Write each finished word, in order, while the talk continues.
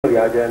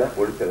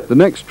The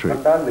next trick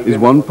is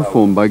one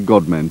performed by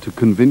godmen to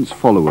convince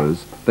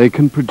followers they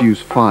can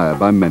produce fire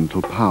by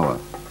mental power.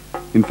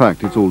 In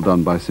fact, it's all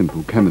done by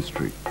simple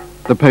chemistry.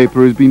 The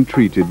paper has been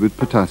treated with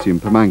potassium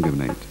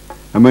permanganate,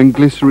 and when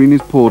glycerine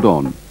is poured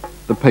on,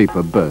 the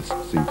paper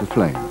bursts into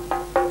flame.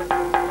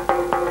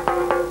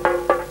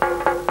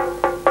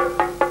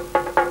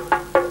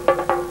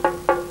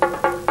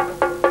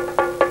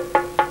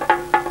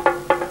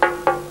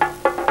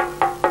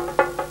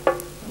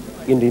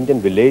 In the Indian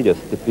villages,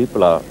 the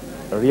people are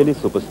really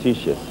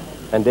superstitious,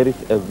 and there is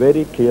a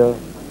very clear,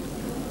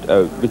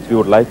 which we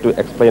would like to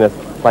explain as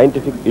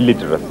scientific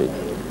illiteracy.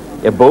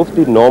 Above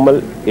the normal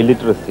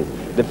illiteracy,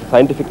 there is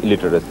scientific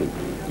illiteracy.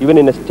 Even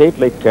in a state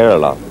like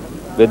Kerala,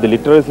 where the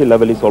literacy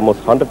level is almost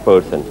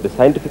 100%, the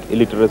scientific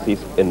illiteracy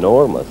is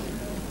enormous.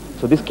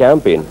 So this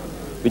campaign,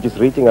 which is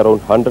reaching around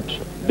 100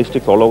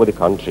 districts all over the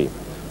country,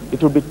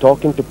 it will be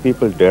talking to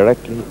people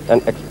directly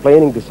and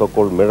explaining the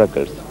so-called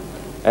miracles.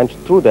 And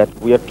through that,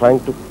 we are trying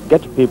to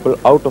get people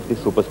out of the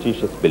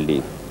superstitious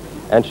belief.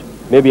 And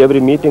maybe every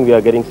meeting we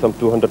are getting some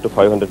 200 to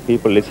 500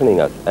 people listening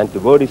us, and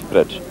the word is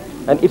spread,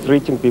 and it's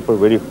reaching people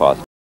very fast.